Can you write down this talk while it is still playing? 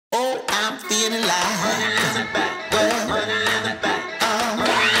Oh, I'm feeling like money in the back, money in the back, money in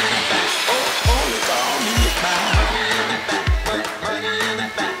the back. Oh, you call me a money in the back, money in the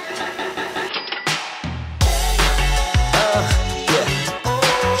back. Yeah.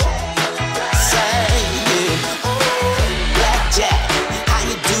 Say yeah. Blackjack, how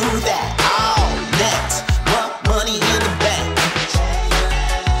you do that? All net, what money in the bank?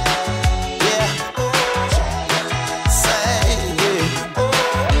 Yeah. Say yeah.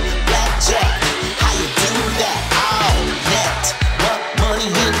 Blackjack, how you do that? All net, what money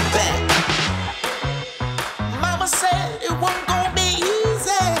in the bank? Mama said it wasn't gonna be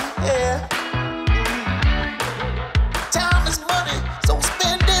easy. Yeah. Time is money, so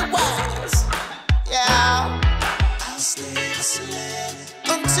spend it wise. Yeah. I'll stay hustling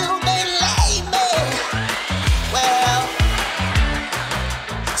until they lay me. Well,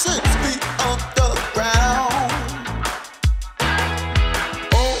 6 feet on the ground.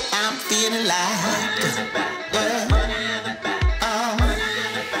 Oh, I'm feeling like yeah.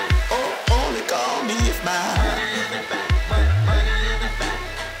 Oh, only call me if my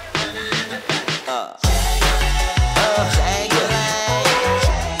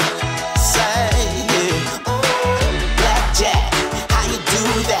Blackjack, how you do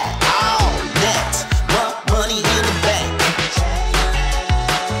that? All net, what money in the bank?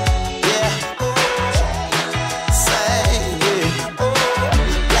 Yeah. Say yeah.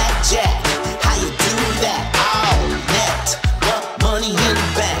 Blackjack, how you do that? All net, what money in the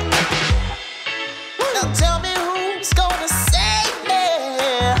bank? Now tell me who's gonna save me?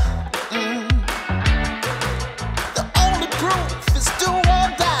 The only proof is do or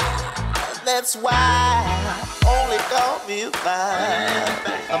die. That's why only call me if oh,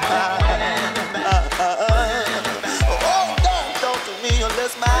 don't talk to me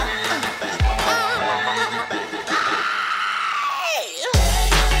unless come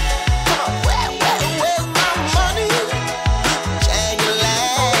on, where's my money?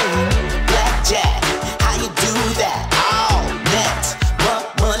 Jangling, blackjack, how you do that? All net, what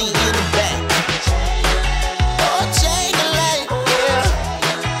money in the bank? Oh, jangling, yeah.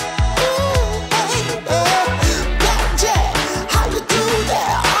 Blackjack, how you do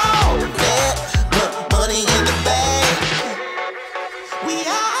that? All net, what money in the bank? We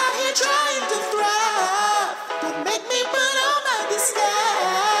out here trying to thrive. Don't make me put on my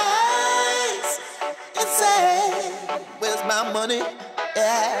disguise and say, where's my money?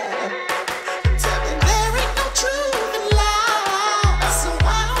 Yeah. Tell me there ain't no truth in lies. So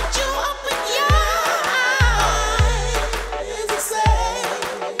why don't you open your eyes and say,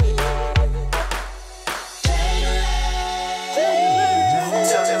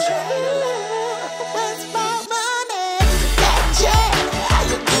 where's my money? Blackjack, how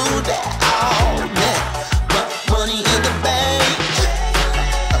you do that? All net, but money in the bank.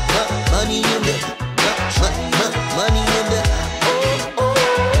 Money in the money in the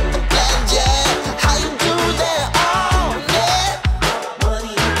blackjack, how you do that? All net,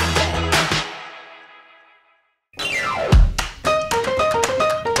 money in the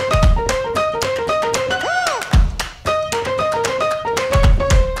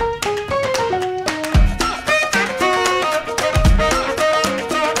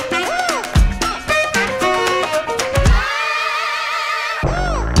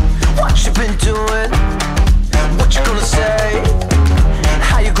What you been doing? What you gonna say?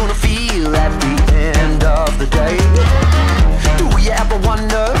 How you gonna feel at the end of the day? Do you ever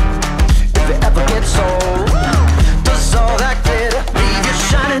wonder if it ever gets old? Does all that glitter leave you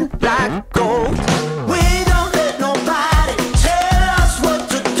shining like gold? We don't let nobody tell us what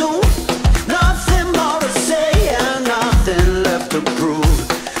to do. Nothing more to say and nothing left to prove.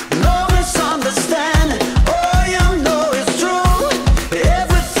 No misunderstanding, all you know is true.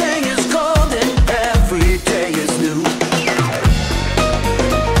 Everything is golden, every day is new.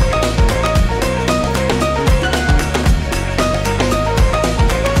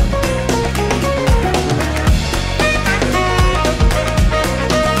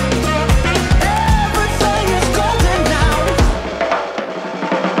 Everything is golden now.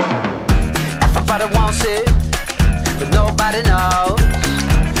 Everybody wants it, but nobody knows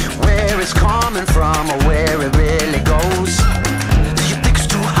where it's coming from or where it really goes. Do you think it's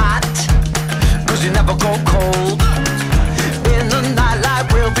too hot? 'Cause you never go cold.